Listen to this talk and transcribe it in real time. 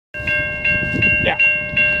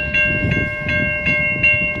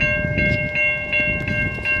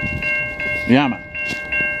Yeah, man.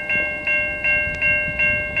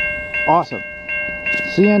 Awesome.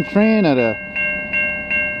 CN train at a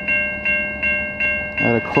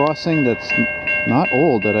crossing that's not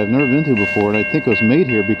old, that I've never been to before, and I think it was made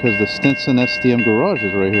here because the Stinson STM garage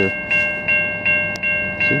is right here.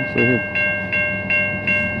 See, it's right here.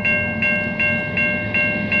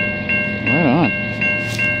 Right on.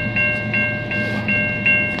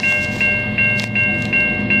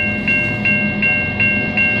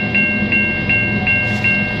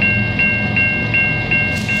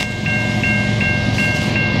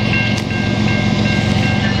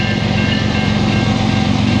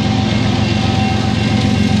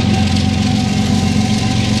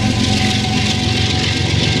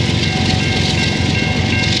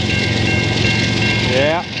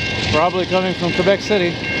 Yeah, probably coming from Quebec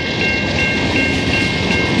City.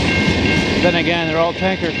 Then again, they're all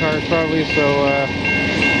tanker cars probably, so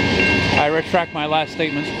I retract my last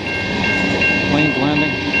statement. Planes landing.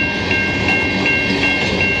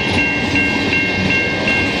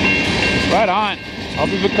 Right on. I'll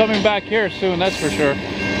be coming back here soon, that's for sure.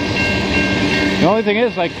 The only thing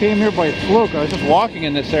is, I came here by fluke. I was just walking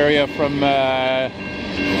in this area from the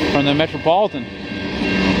Metropolitan.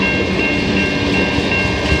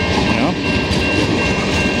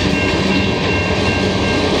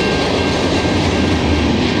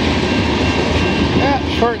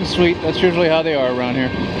 Short and sweet, that's usually how they are around here.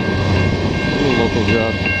 Little local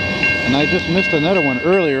job. And I just missed another one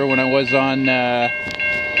earlier when I was on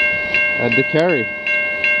DeCarry.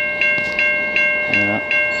 Yeah.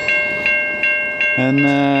 And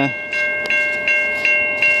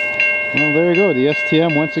well, there you go. The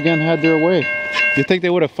STM once again had their way. You think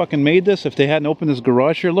they would have fucking made this if they hadn't opened this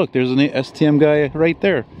garage here? Look, there's an STM guy right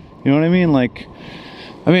there. You know what I mean? Like,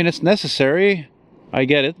 I mean, it's necessary. I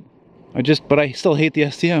get it. But I still hate the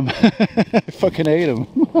STM. I fucking hate him.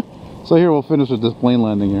 So here, we'll finish with this plane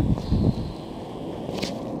landing here.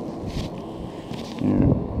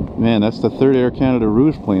 Man, that's the third Air Canada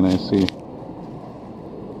Rouge plane I see.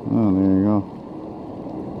 Oh, there you go.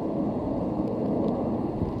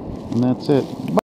 And that's it.